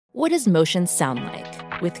What does motion sound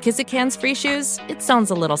like? With Kizikans free shoes, it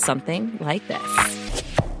sounds a little something like this.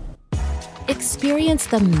 Experience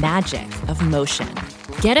the magic of motion.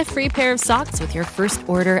 Get a free pair of socks with your first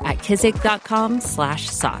order at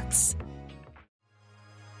kizik.com/socks.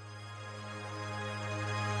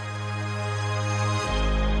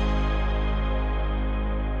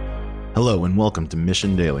 Hello and welcome to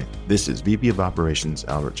Mission Daily. This is VP of Operations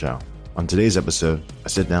Albert Chow. On today's episode, I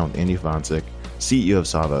sit down with Andy Hovancik, CEO of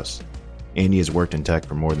Sovos. Andy has worked in tech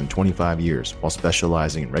for more than 25 years while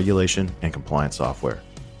specializing in regulation and compliance software.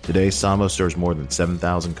 Today, Sovos serves more than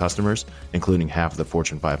 7,000 customers, including half of the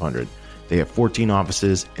Fortune 500. They have 14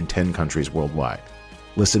 offices in 10 countries worldwide.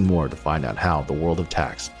 Listen more to find out how the world of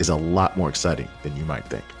tax is a lot more exciting than you might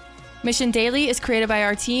think. Mission Daily is created by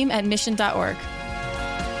our team at mission.org.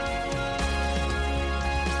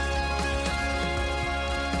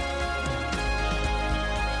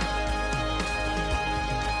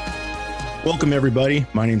 Welcome, everybody.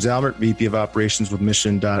 My name's Albert, VP of Operations with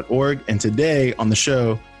Mission.org. And today on the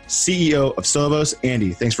show, CEO of Sovos,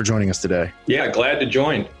 Andy. Thanks for joining us today. Yeah, glad to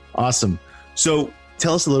join. Awesome. So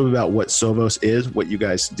tell us a little bit about what Sovos is, what you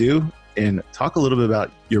guys do, and talk a little bit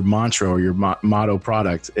about your mantra or your motto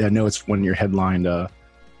product. I know it's one of your headlined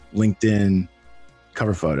LinkedIn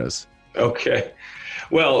cover photos. Okay.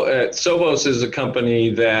 Well, Sovos is a company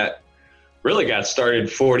that really got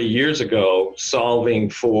started 40 years ago solving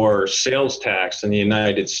for sales tax in the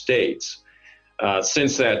United States.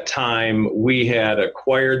 Since that time, we had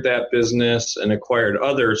acquired that business and acquired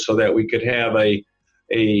others so that we could have a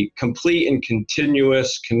complete and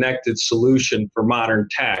continuous connected solution for modern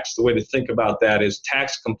tax. The way to think about that is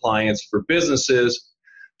tax compliance for businesses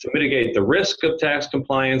to mitigate the risk of tax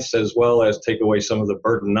compliance as well as take away some of the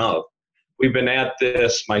burden of. We've been at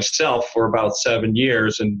this myself for about 7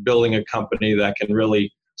 years and building a company that can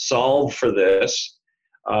really solve for this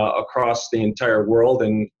across the entire world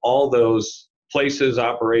and all those places,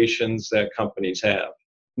 operations that companies have.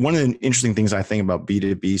 One of the interesting things I think about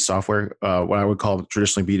B2B software, what I would call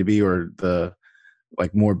traditionally B2B or the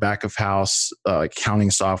more back of house accounting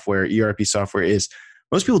software, ERP software, is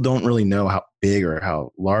most people don't really know how big or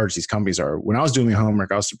how large these companies are. When I was doing my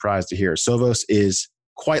homework, I was surprised to hear Sovos is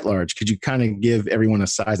quite large. Could you kind of give everyone a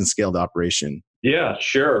size and scale of the operation? Yeah,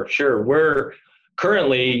 sure. We're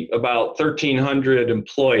currently about 1,300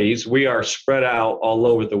 employees. We are spread out all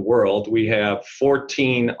over the world. We have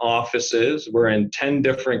 14 offices. We're in 10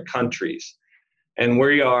 different countries. And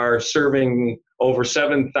we are serving over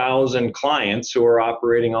 7,000 clients who are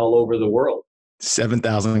operating all over the world.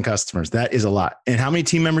 7,000 customers. That is a lot. And how many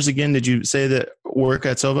team members, again, did you say that work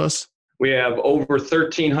at Sovos? We have over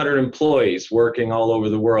 1,300 employees working all over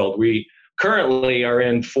the world. We currently are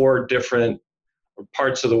in 4 different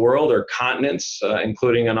parts of the world or continents,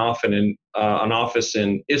 including an office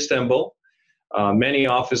in Istanbul, many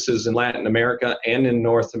offices in Latin America and in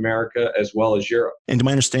North America, as well as Europe. And to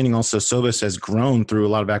my understanding, also, Sovos has grown through a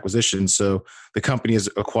lot of acquisitions. So the company has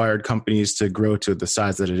acquired companies to grow to the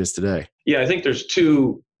size that it is today. Yeah, I think there's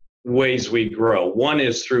 2 ways we grow. One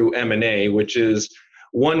is through M&A, which is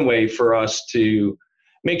one way for us to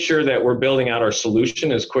make sure that we're building out our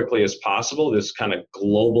solution as quickly as possible, this kind of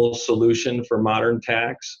global solution for modern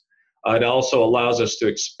tax. It also allows us to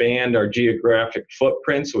expand our geographic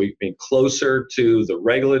footprint so we can be closer to the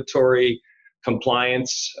regulatory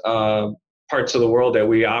compliance parts of the world that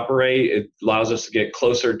we operate. It allows us to get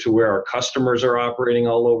closer to where our customers are operating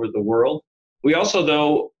all over the world. We also,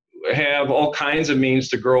 though, have all kinds of means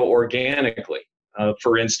to grow organically.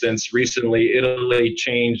 For instance, recently Italy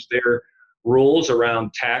changed their rules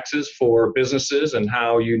around taxes for businesses and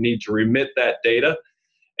how you need to remit that data.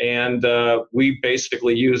 And we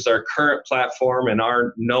basically used our current platform and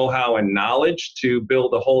our know-how and knowledge to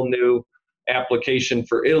build a whole new application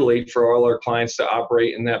for Italy for all our clients to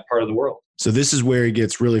operate in that part of the world. So this is where it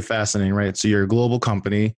gets really fascinating, right? So you're a global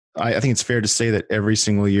company. I think it's fair to say that every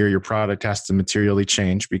single year your product has to materially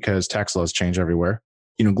change because tax laws change everywhere.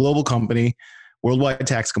 Global company, worldwide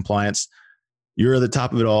tax compliance, you're at the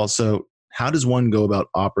top of it all. So how does one go about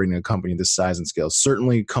operating a company this size and scale?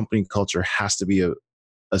 Certainly company culture has to be a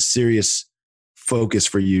serious focus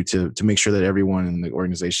for you to make sure that everyone in the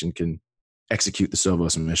organization can execute the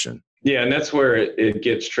Sovos mission. Yeah, and that's where it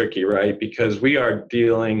gets tricky, right? Because we are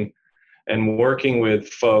dealing and working with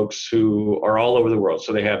folks who are all over the world.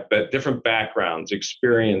 So they have different backgrounds,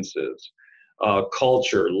 experiences,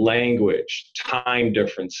 culture, language, time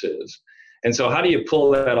differences. And so how do you pull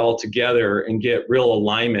that all together and get real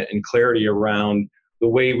alignment and clarity around the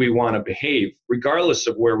way we want to behave, regardless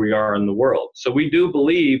of where we are in the world? So we do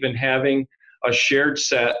believe in having a shared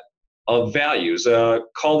set of values,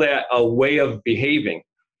 call that a way of behaving.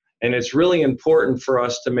 And it's really important for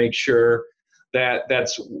us to make sure that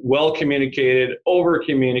that's well communicated, over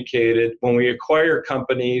communicated. When we acquire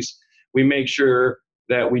companies, we make sure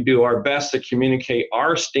that we do our best to communicate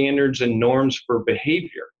our standards and norms for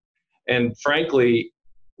behavior. And frankly,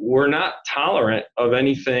 we're not tolerant of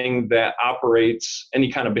anything that operates,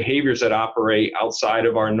 any kind of behaviors that operate outside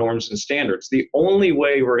of our norms and standards. The only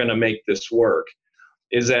way we're going to make this work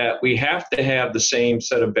is that we have to have the same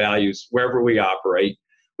set of values wherever we operate.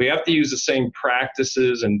 We have to use the same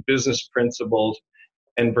practices and business principles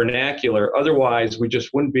and vernacular. Otherwise, we just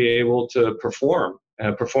wouldn't be able to perform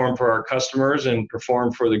for our customers and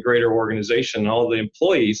perform for the greater organization and all the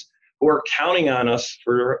employees who are counting on us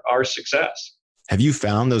for our success. Have you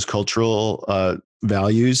found those cultural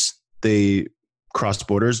values, they cross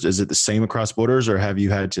borders? Is it the same across borders, or have you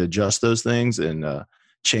had to adjust those things and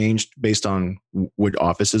changed based on what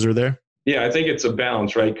offices are there? Yeah, I think it's a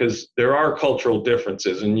balance, right? Because there are cultural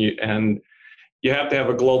differences, and you have to have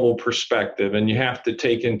a global perspective, and you have to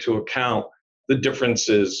take into account the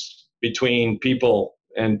differences between people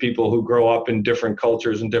and people who grow up in different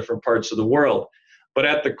cultures in different parts of the world. But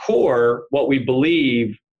at the core, what we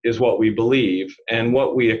believe is what we believe, and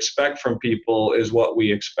what we expect from people is what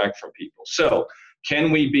we expect from people. So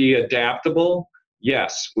can we be adaptable?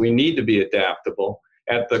 Yes, we need to be adaptable.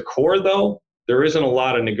 At the core, though, there isn't a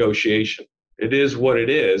lot of negotiation. It is what it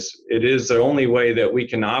is. It is the only way that we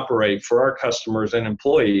can operate for our customers and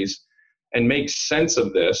employees and make sense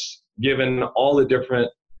of this, given all the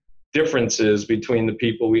differences between the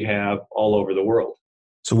people we have all over the world.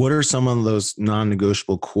 So what are some of those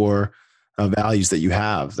non-negotiable core values that you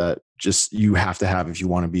have that just you have to have if you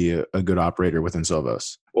want to be a good operator within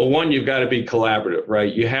Sovos? Well, one, you've got to be collaborative,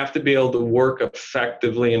 right? You have to be able to work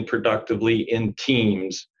effectively and productively in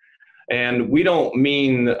teams. And we don't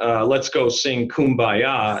mean let's go sing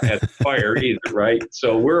Kumbaya at the fire either, right?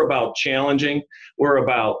 So we're about challenging, we're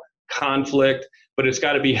about conflict, but it's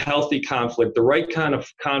got to be healthy conflict, the right kind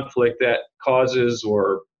of conflict that causes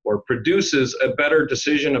or produces a better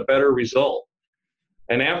decision, a better result.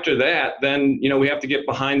 And after that, then we have to get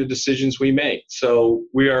behind the decisions we make. So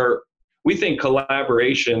we think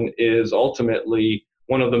collaboration is ultimately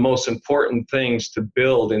one of the most important things to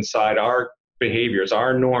build inside our behaviors,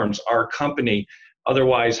 our norms, our company.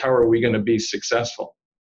 Otherwise, how are we going to be successful?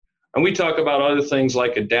 And we talk about other things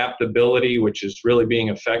like adaptability, which is really being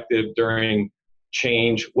effective during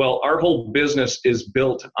change. Well, our whole business is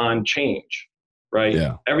built on change, right?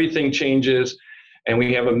 Yeah. Everything changes, and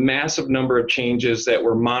we have a massive number of changes that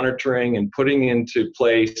we're monitoring and putting into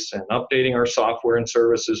place and updating our software and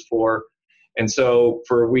services for. And so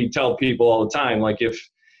we tell people all the time, like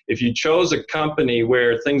if you chose a company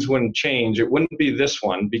where things wouldn't change, it wouldn't be this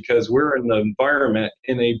one, because we're in the environment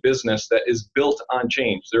in a business that is built on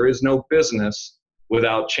change. There is no business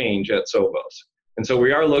without change at Sovos. And so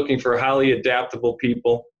we are looking for highly adaptable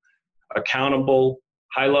people, accountable,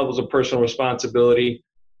 high levels of personal responsibility,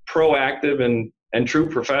 proactive and true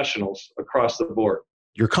professionals across the board.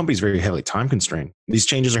 Your company's very heavily time constrained. These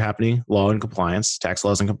changes are happening, law and compliance, tax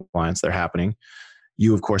laws and compliance, they're happening.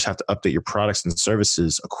 You, of course, have to update your products and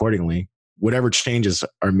services accordingly. Whatever changes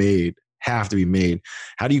are made have to be made.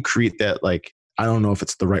 How do you create that, I don't know if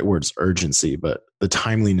it's the right words, urgency, but the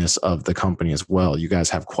timeliness of the company as well? You guys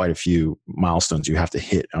have quite a few milestones you have to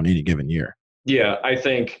hit on any given year. Yeah, I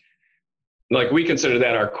think we consider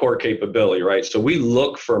that our core capability, right? So we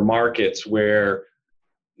look for markets where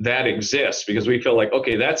that exists because we feel like,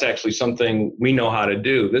 okay, that's actually something we know how to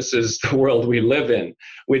do. This is the world we live in,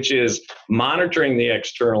 which is monitoring the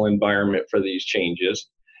external environment for these changes,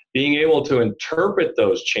 being able to interpret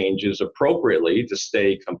those changes appropriately to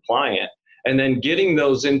stay compliant, and then getting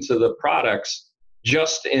those into the products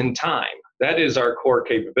just in time. That is our core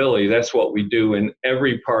capability. That's what we do in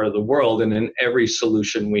every part of the world and in every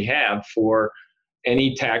solution we have for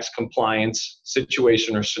any tax compliance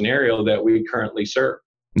situation or scenario that we currently serve.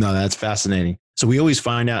 No, that's fascinating. So we always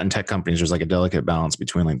find out in tech companies, there's a delicate balance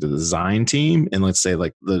between the design team and let's say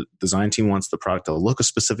the design team wants the product to look a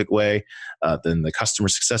specific way. Then the customer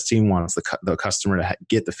success team wants the customer to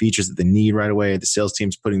get the features that they need right away. The sales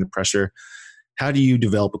team's putting the pressure. How do you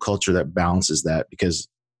develop a culture that balances that? Because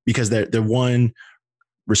the one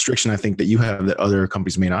restriction I think that you have that other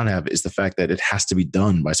companies may not have is the fact that it has to be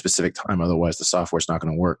done by a specific time. Otherwise, the software is not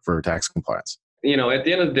going to work for tax compliance. At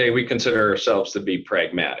the end of the day, we consider ourselves to be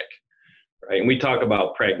pragmatic, right? And we talk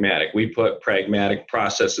about pragmatic. We put pragmatic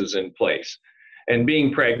processes in place. And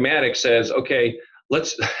being pragmatic says, okay,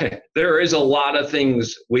 there is a lot of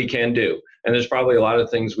things we can do. And there's probably a lot of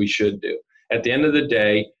things we should do. At the end of the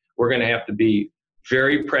day, we're going to have to be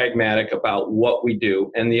very pragmatic about what we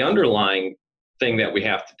do. And the underlying thing that we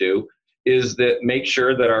have to do is that make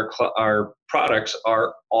sure that our products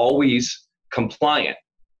are always compliant,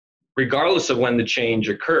 regardless of when the change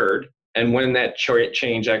occurred and when that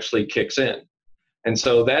change actually kicks in. And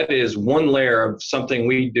so that is one layer of something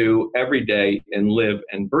we do every day and live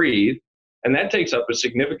and breathe. And that takes up a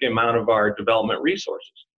significant amount of our development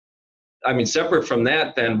resources. I mean, separate from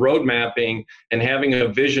that, then road mapping and having a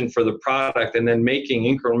vision for the product and then making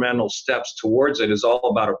incremental steps towards it is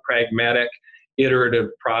all about a pragmatic, iterative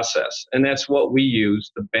process. And that's what we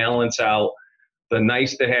use to balance out the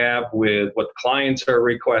nice to have with what the clients are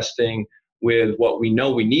requesting, with what we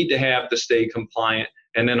know we need to have to stay compliant,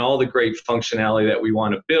 and then all the great functionality that we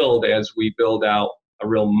want to build as we build out a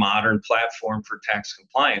real modern platform for tax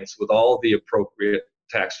compliance with all the appropriate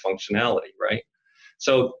tax functionality, right?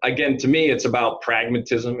 So again, to me, it's about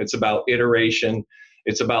pragmatism, it's about iteration,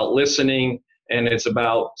 it's about listening, and it's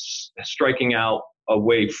about striking out a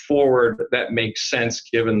way forward that makes sense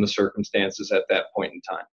given the circumstances at that point in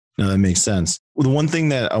time. No, that makes sense. Well, the one thing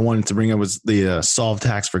that I wanted to bring up was the Solve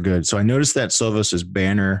Tax for Good. So I noticed that Sovos'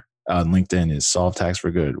 banner on LinkedIn is Solve Tax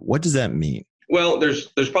for Good. What does that mean? Well, there's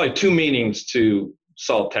probably two meanings to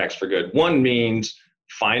Solve Tax for Good. One means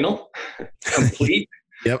final, complete,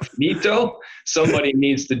 yep. Neato. Somebody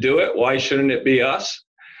needs to do it. Why shouldn't it be us?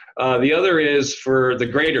 The other is for the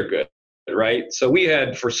greater good, right? So we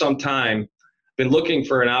had for some time been looking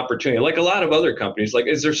for an opportunity, like a lot of other companies, like,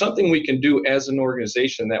 is there something we can do as an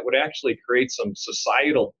organization that would actually create some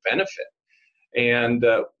societal benefit? And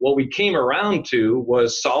what we came around to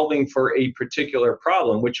was solving for a particular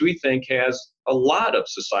problem, which we think has a lot of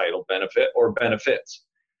societal benefit or benefits.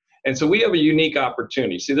 And so we have a unique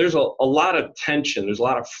opportunity. See, there's a lot of tension, there's a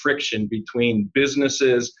lot of friction between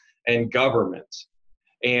businesses and governments.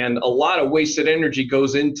 And a lot of wasted energy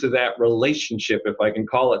goes into that relationship, if I can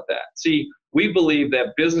call it that. See, we believe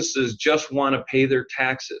that businesses just want to pay their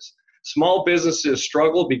taxes. Small businesses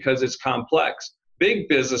struggle because it's complex. Big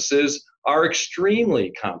businesses are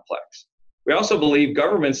extremely complex. We also believe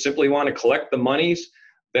governments simply want to collect the monies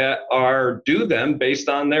that are due them based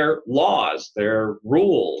on their laws, their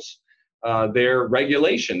rules, their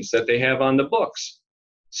regulations that they have on the books.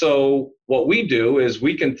 So what we do is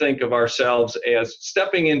we can think of ourselves as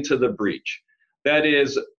stepping into the breach. That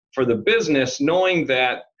is, for the business, knowing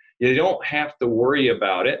that you don't have to worry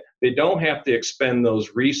about it. They don't have to expend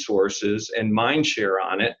those resources and mind share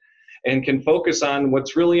on it, and can focus on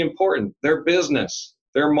what's really important, their business,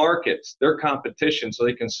 their markets, their competition, so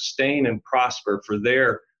they can sustain and prosper for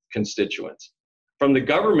their constituents. From the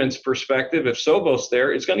government's perspective, if Sovos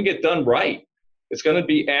there, it's going to get done right. It's going to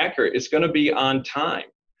be accurate. It's going to be on time.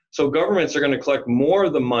 So governments are going to collect more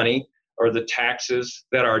of the money or the taxes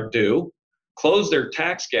that are due, close their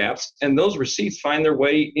tax gaps, and those receipts find their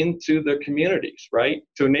way into the communities, right?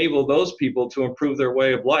 To enable those people to improve their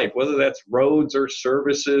way of life, whether that's roads or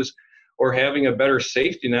services or having a better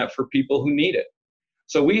safety net for people who need it.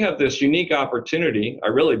 So we have this unique opportunity, I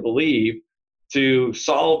really believe, to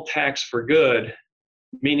solve tax for good,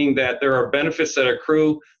 meaning that there are benefits that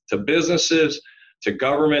accrue to businesses, to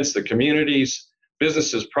governments, the communities.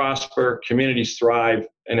 Businesses prosper, communities thrive,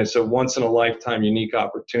 and it's a once-in-a-lifetime unique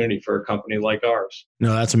opportunity for a company like ours.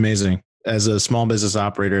 No, that's amazing. As a small business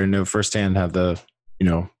operator, I know firsthand have the,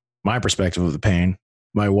 my perspective of the pain.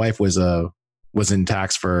 My wife was in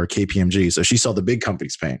tax for KPMG, so she saw the big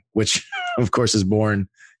companies paying, which of course has borne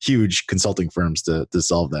huge consulting firms to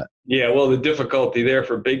solve that. Yeah, well, the difficulty there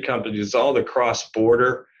for big companies is all the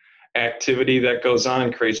cross-border activity that goes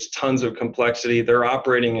on creates tons of complexity. They're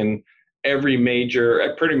operating in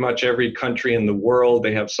pretty much every country in the world.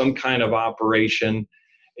 They have some kind of operation.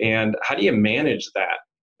 And how do you manage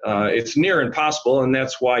that? It's near impossible. And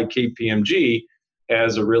that's why KPMG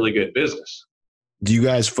has a really good business. Do you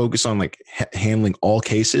guys focus on handling all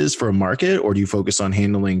cases for a market, or do you focus on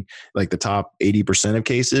handling the top 80% of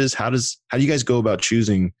cases? How do you guys go about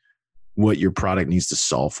choosing what your product needs to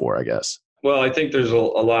solve for, I guess? Well, I think there's a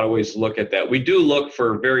lot of ways to look at that. We do look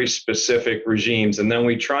for very specific regimes, and then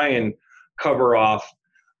we try and cover off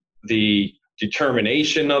the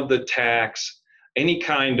determination of the tax, any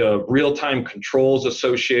kind of real-time controls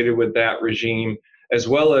associated with that regime, as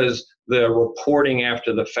well as the reporting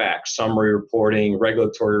after the fact, summary reporting,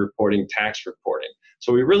 regulatory reporting, tax reporting.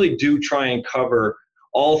 So we really do try and cover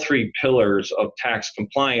all three pillars of tax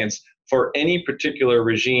compliance for any particular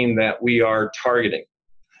regime that we are targeting.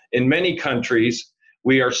 In many countries,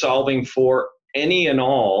 we are solving for any and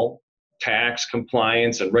all tax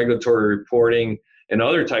compliance and regulatory reporting and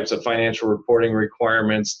other types of financial reporting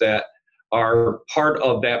requirements that are part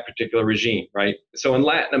of that particular regime, right? So in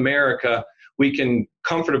Latin America, we can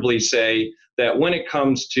comfortably say that when it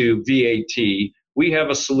comes to VAT, we have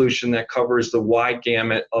a solution that covers the wide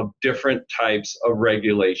gamut of different types of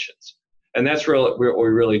regulations. And that's what we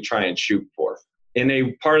really try and shoot for. In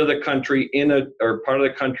a part of the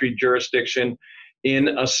country, jurisdiction, in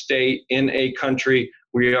a state, in a country,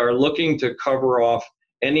 we are looking to cover off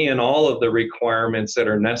any and all of the requirements that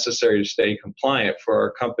are necessary to stay compliant for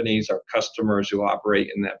our companies, our customers who operate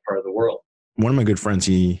in that part of the world. One of my good friends,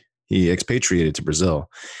 he expatriated to Brazil,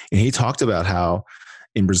 and he talked about how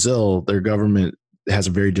in Brazil, their government has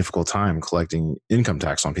a very difficult time collecting income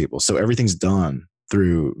tax on people. So everything's done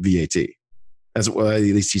through VAT. That's what at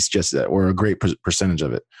least he suggested that, or a great percentage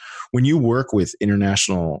of it. When you work with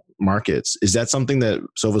international markets, is that something that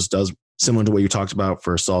Sovos does similar to what you talked about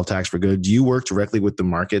for Solve Tax for Good? Do you work directly with the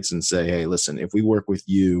markets and say, hey, listen, if we work with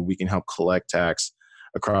you, we can help collect tax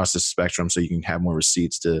across the spectrum so you can have more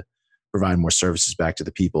receipts to provide more services back to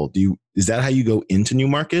the people? Is that how you go into new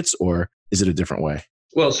markets, or is it a different way?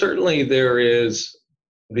 Well, certainly there is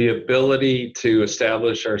the ability to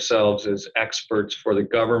establish ourselves as experts for the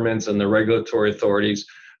governments and the regulatory authorities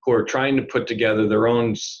who are trying to put together their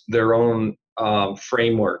own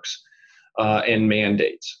frameworks and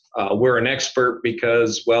mandates. We're an expert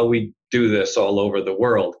because, well, we do this all over the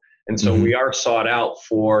world. And so we are sought out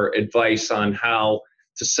for advice on how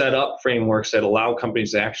to set up frameworks that allow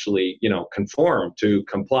companies to actually, conform, to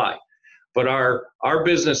comply. But our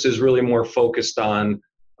business is really more focused on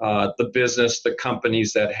the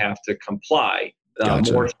companies that have to comply,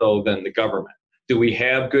 Gotcha. more so than the government. Do we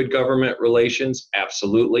have good government relations?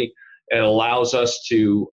 Absolutely. It allows us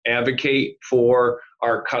to advocate for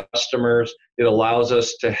our customers. It allows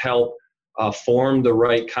us to help form the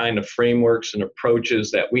right kind of frameworks and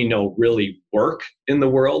approaches that we know really work in the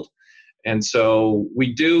world. And so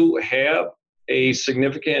we do have a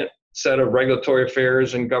significant set of regulatory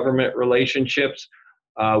affairs and government relationships.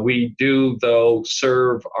 We do, though,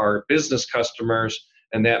 serve our business customers,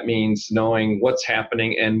 and that means knowing what's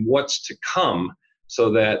happening and what's to come so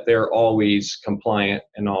that they're always compliant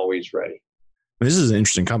and always ready. This is an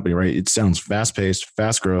interesting company, right? It sounds fast-paced,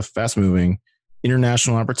 fast growth, fast-moving,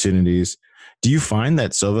 international opportunities. Do you find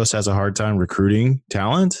that Sovos has a hard time recruiting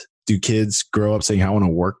talent? Do kids grow up saying, I want to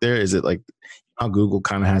work there? Is it like how Google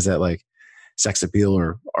kind of has that like sex appeal,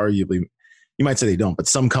 or arguably, you might say they don't, but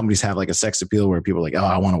some companies have like a sex appeal where people are like, oh,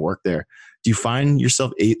 I want to work there. Do you find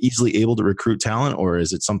yourself easily able to recruit talent, or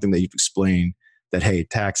is it something that you've explained that, hey,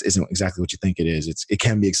 tax isn't exactly what you think it is? It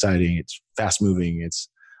can be exciting. It's fast moving. It's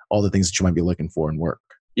all the things that you might be looking for in work.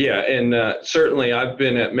 Yeah, and certainly I've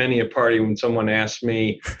been at many a party when someone asked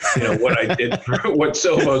me, what I did for what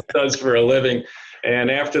Sovos does for a living.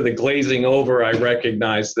 And after the glazing over, I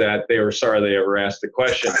recognized that they were sorry they ever asked the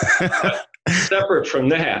question. But separate from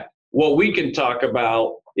that, what we can talk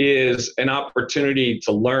about is an opportunity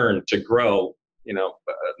to learn, to grow.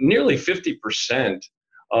 Nearly 50%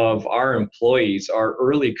 of our employees are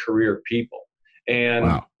early career people.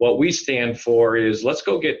 And What we stand for is let's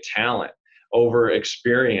go get talent over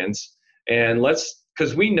experience. And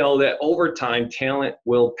because we know that over time, talent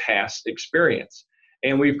will pass experience.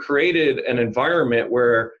 And we've created an environment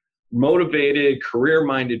where motivated,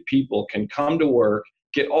 career-minded people can come to work,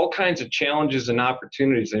 get all kinds of challenges and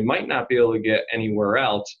opportunities they might not be able to get anywhere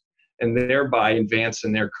else, and thereby advance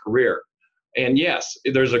in their career. And yes,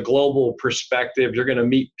 there's a global perspective. You're going to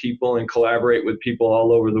meet people and collaborate with people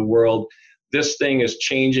all over the world. This thing is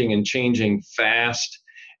changing and changing fast,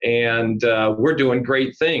 and we're doing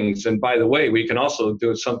great things. And by the way, we can also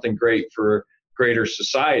do something great for greater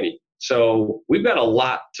society. So we've got a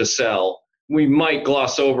lot to sell. We might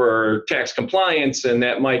gloss over tax compliance, and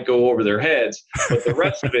that might go over their heads, but the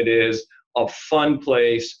rest of it is a fun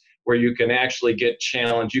place where you can actually get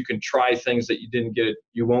challenged. You can try things that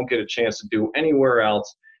you won't get a chance to do anywhere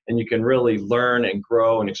else, and you can really learn and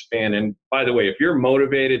grow and expand. And by the way, if you're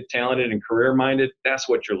motivated, talented, and career-minded, that's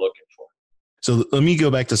what you're looking for. So let me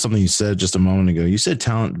go back to something you said just a moment ago. You said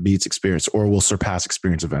talent beats experience, or will surpass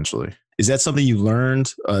experience eventually. Is that something you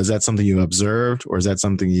learned? Is that something you observed? Or is that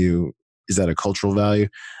is that a cultural value?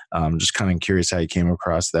 I'm just kind of curious how you came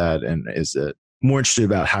across that. And is it more interested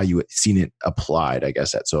about how you seen it applied, I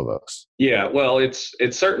guess, at Sovos? Yeah, well, it's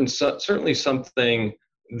certainly something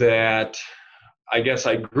that I guess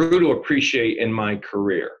I grew to appreciate in my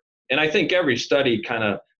career. And I think every study kind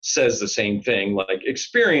of says the same thing, like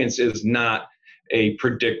experience is not a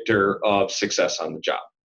predictor of success on the job,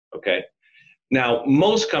 okay? Now,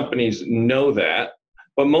 most companies know that,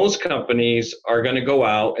 but most companies are going to go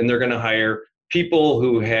out and they're going to hire people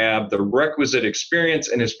who have the requisite experience,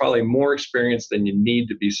 and is probably more experience than you need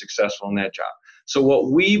to be successful in that job. So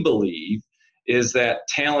what we believe is that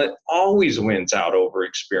talent always wins out over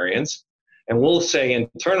experience. And we'll say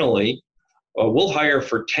internally, we'll hire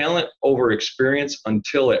for talent over experience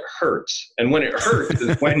until it hurts. And when it hurts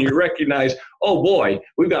is when you recognize, oh boy,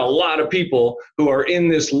 we've got a lot of people who are in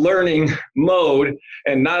this learning mode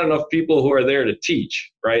and not enough people who are there to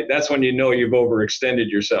teach, right? That's when you know you've overextended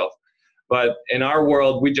yourself. But in our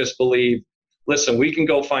world, we just believe, listen, we can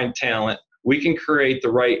go find talent. We can create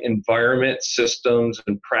the right environment, systems,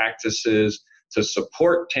 and practices to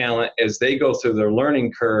support talent as they go through their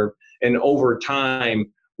learning curve. And over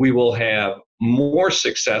time, we will have more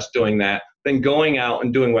success doing that than going out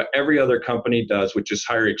and doing what every other company does, which is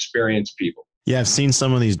hire experienced people. Yeah, I've seen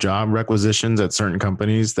some of these job requisitions at certain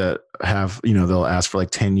companies that have, they'll ask for like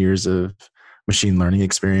 10 years of machine learning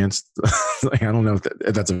experience. Like, I don't know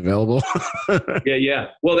if that's available. Yeah.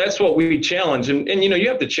 Well, that's what we challenge. And you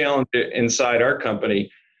have to challenge it inside our company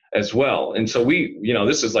as well. And so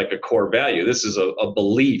this is like a core value. This is a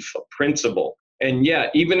belief, a principle. And yeah,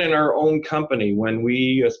 even in our own company, when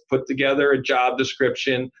we put together a job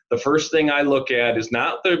description, the first thing I look at is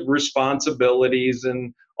not the responsibilities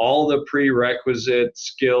and all the prerequisite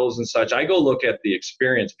skills and such. I go look at the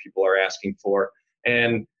experience people are asking for.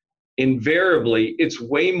 And invariably, it's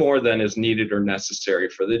way more than is needed or necessary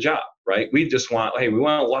for the job, right? We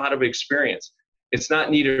want a lot of experience. It's not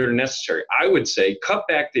needed or necessary. I would say cut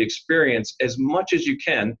back the experience as much as you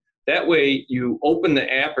can. That way you open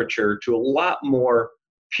the aperture to a lot more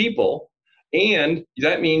people, and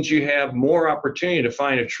that means you have more opportunity to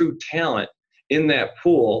find a true talent in that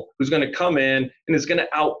pool who's going to come in and is going to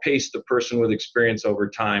outpace the person with experience over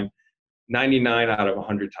time 99 out of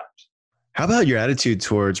 100 times. How about your attitude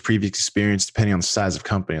towards previous experience depending on the size of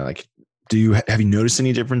company? Like, have you noticed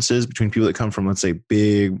any differences between people that come from, let's say,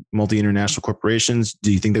 big multi-international corporations? Do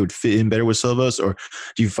you think they would fit in better with Sovos? Or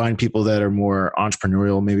do you find people that are more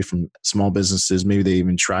entrepreneurial, maybe from small businesses, maybe they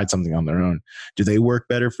even tried something on their own? Do they work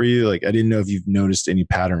better for you? Like, I didn't know if you've noticed any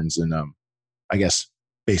patterns in, I guess,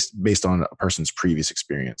 based on a person's previous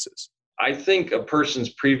experiences. I think a person's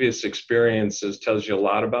previous experiences tells you a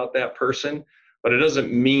lot about that person, but it doesn't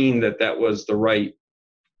mean that was the right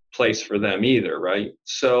place for them either, right?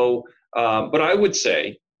 So, but I would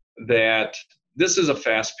say that this is a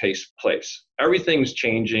fast-paced place. Everything's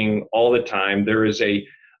changing all the time. There is a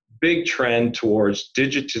big trend towards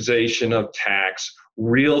digitization of tax,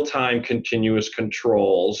 real-time continuous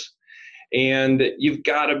controls, and you've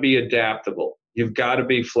got to be adaptable. You've got to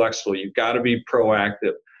be flexible. You've got to be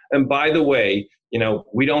proactive. And by the way,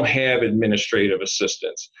 we don't have administrative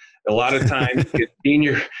assistants. A lot of times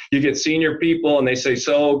you get senior people and they say,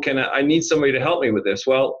 so I need somebody to help me with this.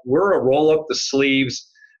 Well, we're a roll up the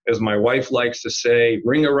sleeves, as my wife likes to say,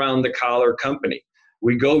 ring around the collar company.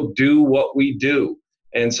 We go do what we do.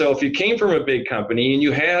 And so if you came from a big company and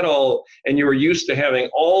you were used to having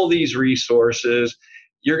all these resources,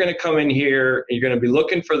 you're going to come in here, you're going to be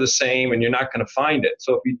looking for the same, and you're not going to find it.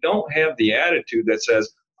 So if you don't have the attitude that says,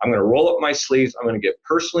 I'm going to roll up my sleeves, I'm going to get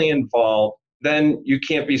personally involved, then you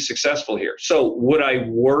can't be successful here. So would I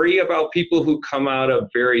worry about people who come out of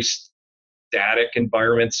very static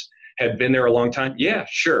environments, had been there a long time? Yeah,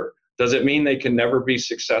 sure. Does it mean they can never be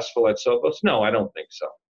successful at Sovos? No, I don't think so.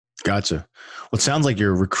 Gotcha. Well, it sounds like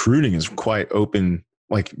your recruiting is quite open,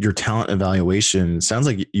 like your talent evaluation. It sounds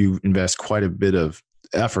like you invest quite a bit of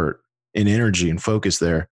effort and energy and focus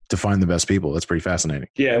there to find the best people. That's pretty fascinating.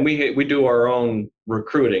 Yeah, and we do our own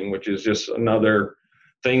recruiting, which is just another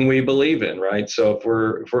thing we believe in, right? So if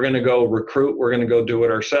we're going to go recruit, we're going to go do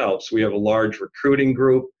it ourselves. We have a large recruiting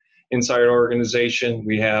group inside our organization.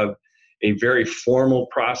 We have a very formal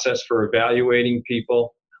process for evaluating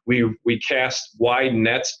people. We cast wide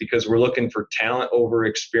nets because we're looking for talent over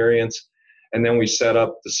experience. And then we set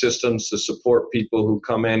up the systems to support people who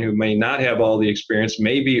come in who may not have all the experience,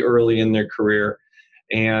 maybe early in their career,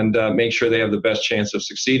 and make sure they have the best chance of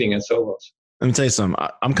succeeding at Sovos. Let me tell you something.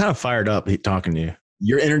 I'm kind of fired up talking to you.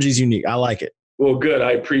 Your energy is unique. I like it. Well, good.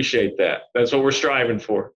 I appreciate that. That's what we're striving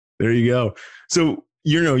for. There you go. So,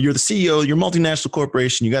 you're the CEO, you're a multinational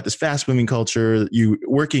corporation. You got this fast moving culture. You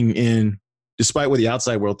working in, despite what the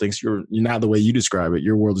outside world thinks, you're not the way you describe it.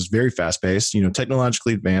 Your world is very fast paced,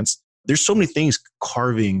 technologically advanced. There's so many things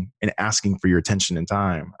carving and asking for your attention and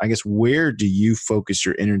time. I guess, where do you focus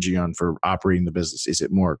your energy on for operating the business? Is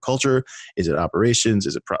it more culture? Is it operations?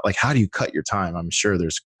 Is it how do you cut your time? I'm sure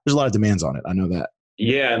there's a lot of demands on it. I know that.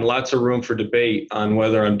 Yeah, and lots of room for debate on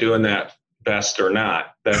whether I'm doing that best or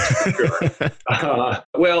not. That's for sure.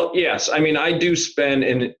 Well, yes. I mean, I do spend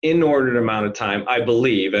an inordinate amount of time, I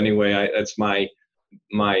believe, anyway, that's my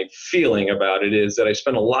feeling about it, is that I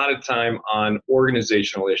spend a lot of time on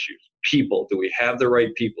organizational issues. People. Do we have the right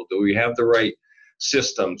people? Do we have the right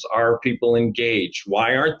systems? Are people engaged?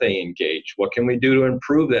 Why aren't they engaged? What can we do to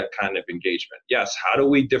improve that kind of engagement? Yes, how do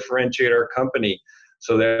we differentiate our company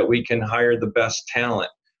so that we can hire the best talent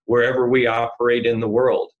wherever we operate in the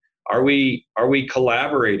world? Are we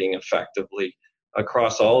collaborating effectively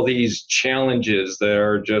across all these challenges that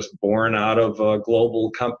are just born out of a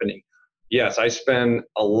global company? Yes, I spend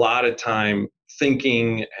a lot of time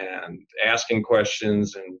thinking and asking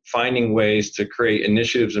questions and finding ways to create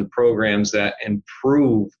initiatives and programs that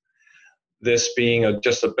improve this being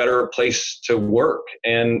just a better place to work.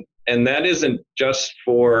 And that isn't just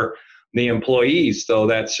for the employees, though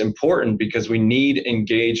that's important because we need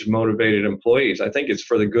engaged, motivated employees. I think it's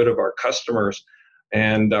for the good of our customers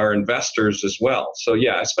and our investors as well. So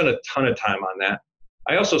yeah, I spend a ton of time on that.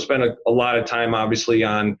 I also spend a lot of time, obviously,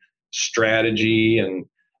 on strategy and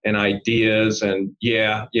ideas and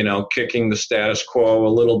kicking the status quo a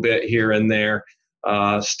little bit here and there,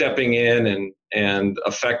 stepping in and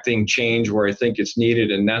affecting change where I think it's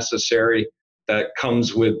needed and necessary. That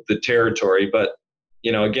comes with the territory. But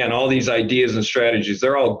again, all these ideas and strategies,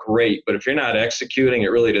 they're all great, but if you're not executing, it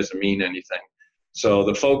really doesn't mean anything. So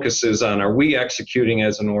the focus is on, are we executing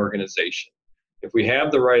as an organization? If we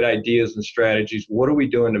have the right ideas and strategies, what are we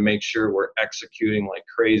doing to make sure we're executing like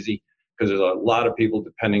crazy? Because there's a lot of people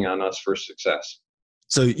depending on us for success.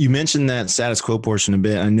 So you mentioned that status quo portion a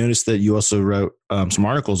bit. I noticed that you also wrote some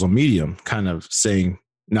articles on Medium kind of saying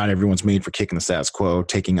not everyone's made for kicking the status quo,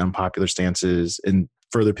 taking unpopular stances, and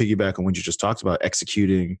further piggyback on what you just talked about,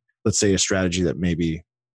 executing, let's say, a strategy that maybe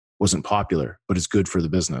wasn't popular, but is good for the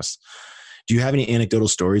business. Do you have any anecdotal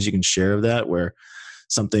stories you can share of that where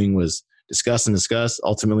something was discussed,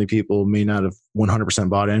 ultimately people may not have 100%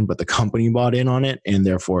 bought in, but the company bought in on it, and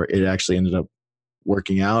therefore it actually ended up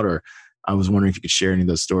working out? Or I was wondering if you could share any of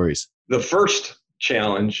those stories. The first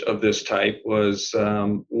challenge of this type was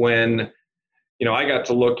when I got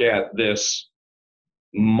to look at this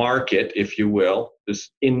market, if you will, this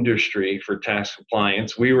industry for tax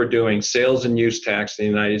compliance. We were doing sales and use tax in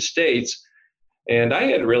the United States, and I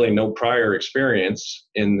had really no prior experience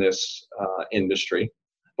in this industry.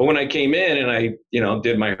 But when I came in and I,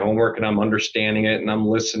 did my homework and I'm understanding it and I'm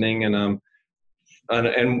listening and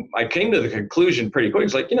I came to the conclusion pretty quick.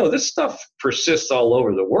 It's like, this stuff persists all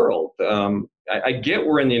over the world. I get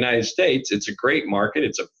we're in the United States. It's a great market.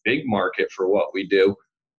 It's a big market for what we do.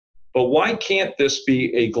 But why can't this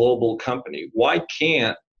be a global company? Why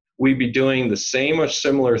can't we be doing the same or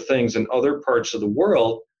similar things in other parts of the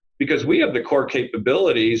world? Because we have the core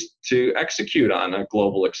capabilities to execute on a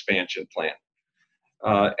global expansion plan.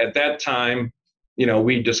 At that time,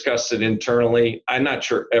 we discussed it internally. I'm not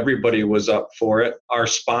sure everybody was up for it. Our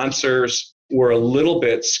sponsors were a little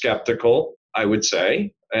bit skeptical, I would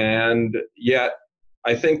say. And yet,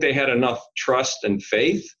 I think they had enough trust and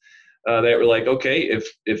faith that were like, okay,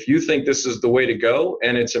 if you think this is the way to go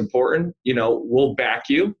and it's important, we'll back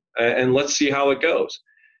you and let's see how it goes.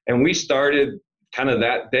 And we started kind of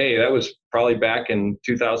that day, that was probably back in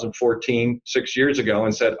 2014, 6 years ago,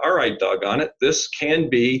 and said, all right, doggone it, this can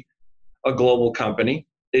be a global company.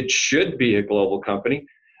 It should be a global company.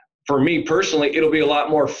 For me personally, it'll be a lot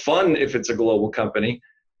more fun if it's a global company.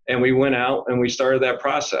 And we went out and we started that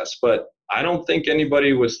process. But I don't think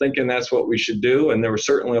anybody was thinking that's what we should do. And there were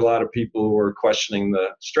certainly a lot of people who were questioning the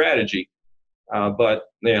strategy. But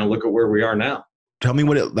look at where we are now. Tell me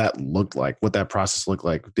what that looked like, what that process looked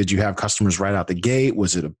like. Did you have customers right out the gate?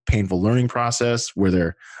 Was it a painful learning process? Were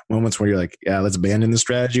there moments where you're like, yeah, let's abandon the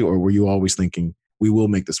strategy? Or were you always thinking, we will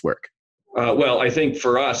make this work? Well, I think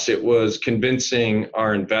for us, it was convincing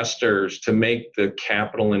our investors to make the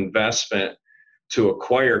capital investment to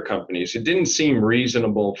acquire companies. It didn't seem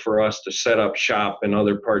reasonable for us to set up shop in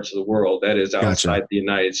other parts of the world, that is outside the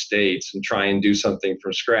United States, and try and do something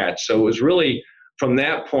from scratch. So it was really, from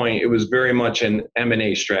that point, it was very much an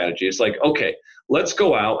M&A strategy. It's like, okay, let's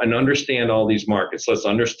go out and understand all these markets. Let's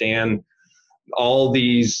understand all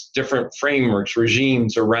these different frameworks,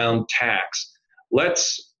 regimes around tax.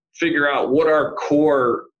 Let's figure out what our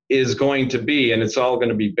core is going to be, and it's all going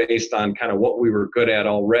to be based on kind of what we were good at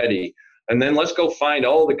already. And then let's go find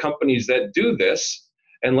all the companies that do this,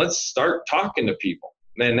 and let's start talking to people.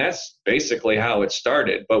 And that's basically how it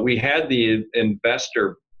started. But we had the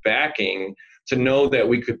investor backing to know that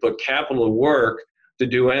we could put capital to work to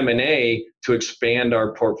do M&A to expand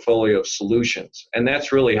our portfolio of solutions. And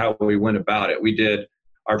that's really how we went about it. We did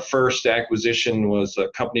our first acquisition was a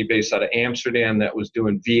company based out of Amsterdam that was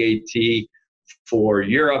doing VAT for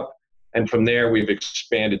Europe. And from there, we've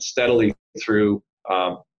expanded steadily through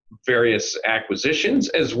various acquisitions,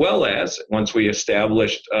 as well as once we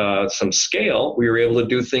established some scale, we were able to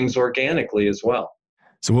do things organically as well.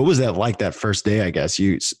 So what was that like that first day, I guess?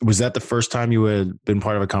 Was that the first time you had been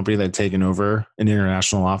part of a company that had taken over an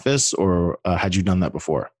international office, or had you done that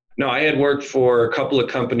before? No, I had worked for a couple of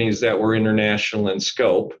companies that were international in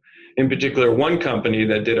scope. In particular, one company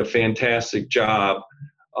that did a fantastic job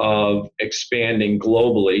of expanding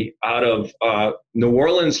globally out of New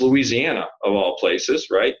Orleans, Louisiana, of all places,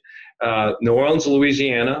 right? New Orleans,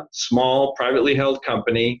 Louisiana, small, privately held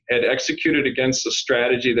company, had executed against a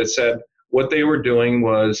strategy that said what they were doing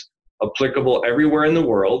was applicable everywhere in the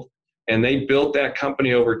world. And they built that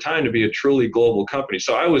company over time to be a truly global company.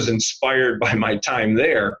 So I was inspired by my time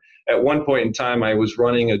there. At one point in time, I was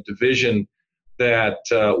running a division that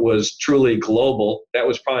was truly global. That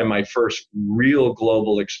was probably my first real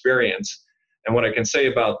global experience. And what I can say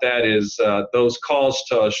about that is those calls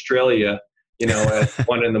to Australia, at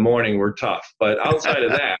 1 a.m. were tough. But outside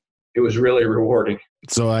of that, it was really rewarding.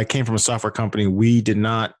 So I came from a software company. We did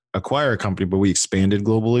not acquire a company, but we expanded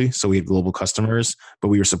globally. So we had global customers, but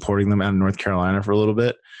we were supporting them out of North Carolina for a little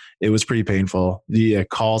bit. It was pretty painful. The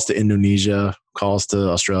calls to Indonesia, calls to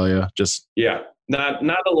Australia, not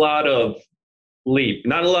a lot of sleep,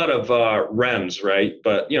 not a lot of REMs, right?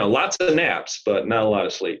 But lots of naps, but not a lot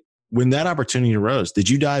of sleep. When that opportunity arose, did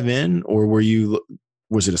you dive in, or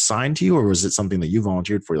was it assigned to you, or was it something that you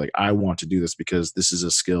volunteered for? You're like, I want to do this because this is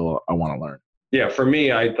a skill I want to learn. Yeah, for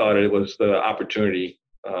me, I thought it was the opportunity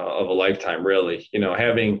of a lifetime, really.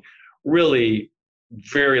 Having really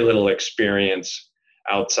very little experience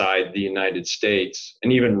outside the United States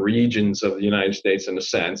and even regions of the United States in a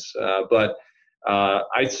sense. But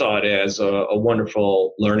I saw it as a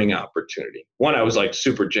wonderful learning opportunity. One, I was like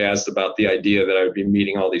super jazzed about the idea that I would be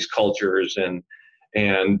meeting all these cultures and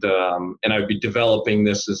I would be developing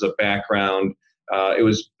this as a background.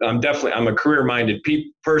 I'm a career-minded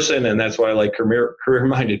person, and that's why I like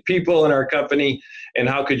career-minded people in our company. And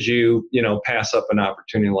how could you, pass up an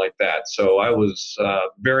opportunity like that? So I was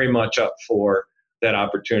very much up for that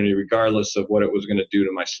opportunity, regardless of what it was going to do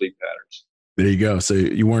to my sleep patterns. There you go. So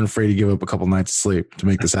you weren't afraid to give up a couple nights of sleep to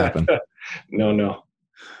make this happen. No.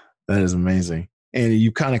 That is amazing. And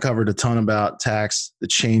you kind of covered a ton about tax, the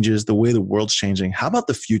changes, the way the world's changing. How about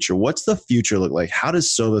the future? What's the future look like? How does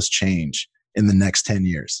Sovos change in the next 10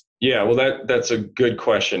 years? Yeah, well, that's a good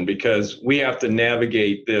question, because we have to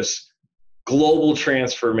navigate this global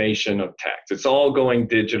transformation of tax. It's all going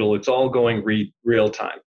digital. It's all going real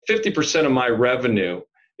time. 50% of my revenue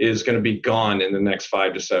is going to be gone in the next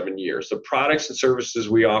 5 to 7 years. The products and services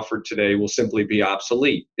we offer today will simply be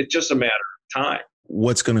obsolete. It's just a matter of time.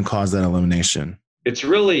 What's going to cause that elimination? It's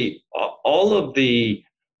really all of the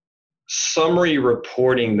summary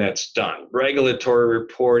reporting that's done, regulatory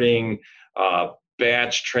reporting,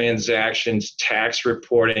 batch transactions, tax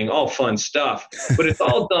reporting, all fun stuff. But it's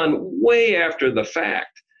all done way after the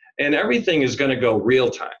fact. And everything is going to go real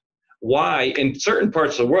time. Why? In certain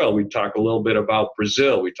parts of the world, we talk a little bit about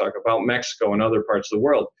Brazil, we talk about Mexico and other parts of the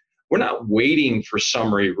world. We're not waiting for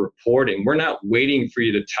summary reporting. We're not waiting for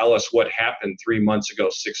you to tell us what happened 3 months ago,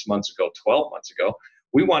 6 months ago, 12 months ago.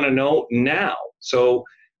 We want to know now. So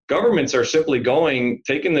governments are simply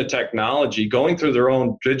taking the technology, going through their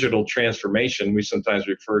own digital transformation. We sometimes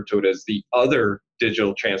refer to it as the other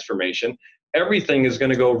digital transformation. Everything is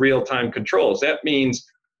going to go real-time controls. That means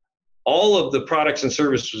all of the products and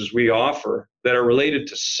services we offer that are related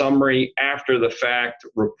to summary after the fact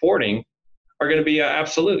reporting are going to be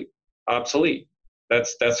obsolete.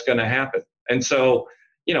 That's going to happen. And so,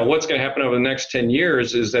 what's going to happen over the next 10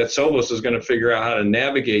 years is that Sovos is going to figure out how to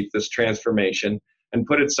navigate this transformation and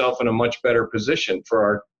put itself in a much better position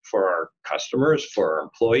for our customers, for our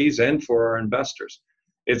employees, and for our investors.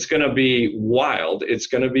 It's going to be wild. It's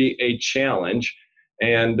going to be a challenge.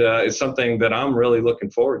 And it's something that I'm really looking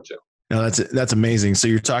forward to. No, that's amazing. So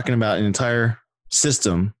you're talking about an entire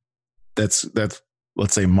system that's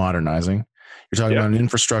let's say modernizing. You're talking about an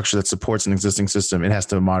infrastructure that supports an existing system. It has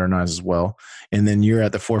to modernize as well. And then you're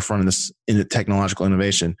at the forefront of this in technological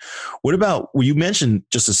innovation. What about, you mentioned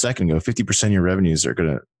just a second ago, 50% of your revenues are going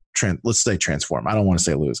to let's say transform. I don't want to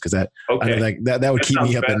say lose, because that would keep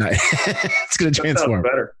me up at night. It's going to transform.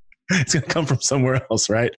 Better. It's going to come from somewhere else,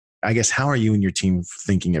 right? I guess, how are you and your team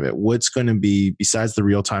thinking of it? What's going to be, besides the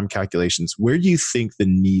real-time calculations, where do you think the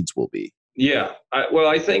needs will be? Yeah,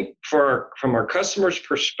 I think from our customers'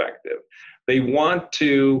 perspective, they want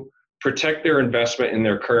to protect their investment in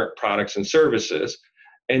their current products and services,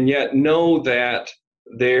 and yet know that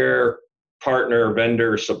their partner,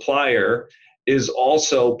 vendor, supplier is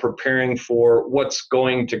also preparing for what's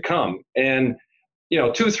going to come. And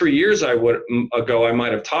 2-3 years ago, I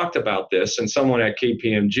might have talked about this, and someone at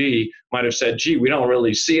KPMG might have said, gee, we don't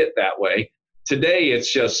really see it that way. Today,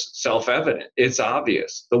 it's just self-evident. It's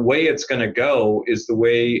obvious. The way it's going to go is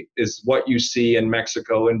what you see in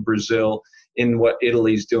Mexico and Brazil, in what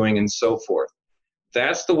Italy's doing and so forth.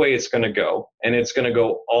 That's the way it's going to go, and it's going to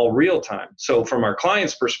go all real time. So from our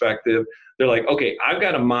clients' perspective, they're like, okay, I've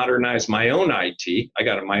got to modernize my own IT. I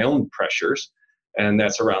got my own pressures, and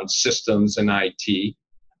that's around systems and IT.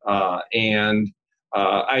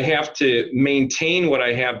 I have to maintain what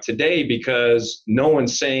I have today because no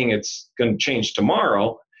one's saying it's going to change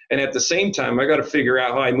tomorrow. And at the same time, I got to figure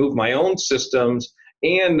out how I move my own systems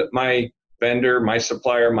and my vendor, my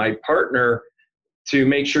supplier, my partner to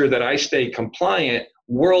make sure that I stay compliant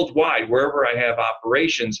worldwide, wherever I have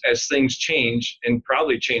operations, as things change, and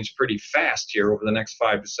probably change pretty fast here over the next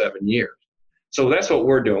 5 to 7 years. So that's what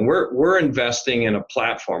we're doing. We're investing in a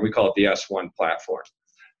platform. We call it the S1 platform,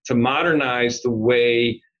 to modernize the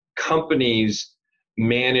way companies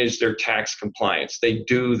manage their tax compliance. They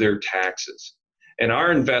do their taxes. And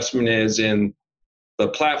our investment is in the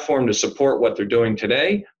platform to support what they're doing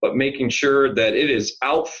today, but making sure that it is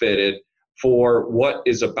outfitted for what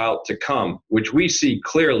is about to come, which we see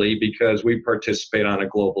clearly because we participate on a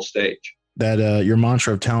global stage. That your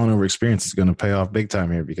mantra of talent over experience is going to pay off big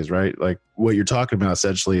time here because, right, like what you're talking about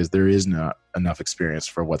essentially is there is not enough experience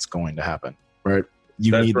for what's going to happen, right?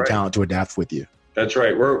 You need the talent to adapt with you. That's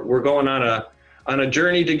right. We're going on a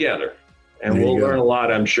journey together, and we'll learn a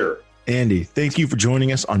lot, I'm sure. Andy, thank you for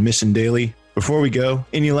joining us on Mission Daily. Before we go,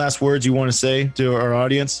 any last words you want to say to our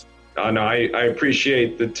audience? No, I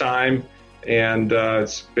appreciate the time, and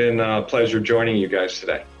it's been a pleasure joining you guys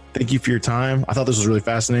today. Thank you for your time. I thought this was really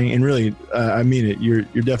fascinating, and really, I mean it. You're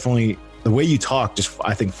definitely, the way you talk, just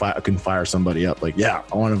I think can fire somebody up. Like, yeah,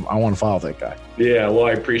 I want to follow that guy. Yeah, well,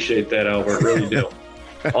 I appreciate that, Albert. Really do.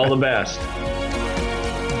 All the best.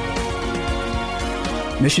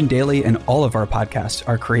 Mission Daily and all of our podcasts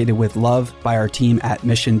are created with love by our team at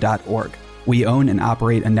mission.org. We own and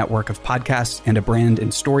operate a network of podcasts and a brand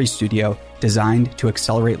and story studio designed to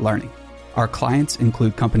accelerate learning. Our clients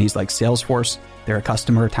include companies like Salesforce, they're a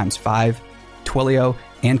customer times 5, Twilio,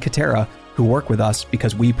 and Katera, who work with us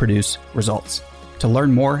because we produce results. To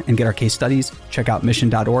learn more and get our case studies, check out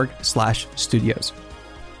mission.org/studios.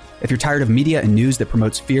 If you're tired of media and news that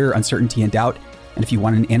promotes fear, uncertainty, and doubt, and if you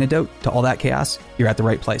want an antidote to all that chaos, you're at the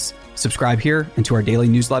right place. Subscribe here and to our daily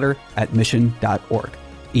newsletter at mission.org.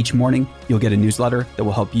 Each morning, you'll get a newsletter that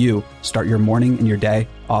will help you start your morning and your day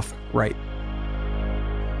off right.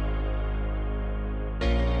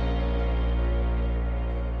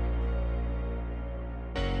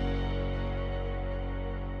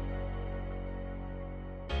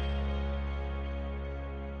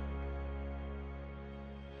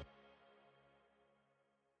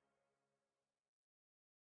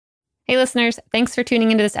 Hey listeners, thanks for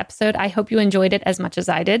tuning into this episode. I hope you enjoyed it as much as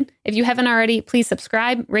I did. If you haven't already, please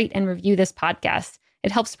subscribe, rate, and review this podcast.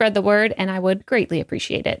 It helps spread the word, and I would greatly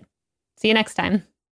appreciate it. See you next time.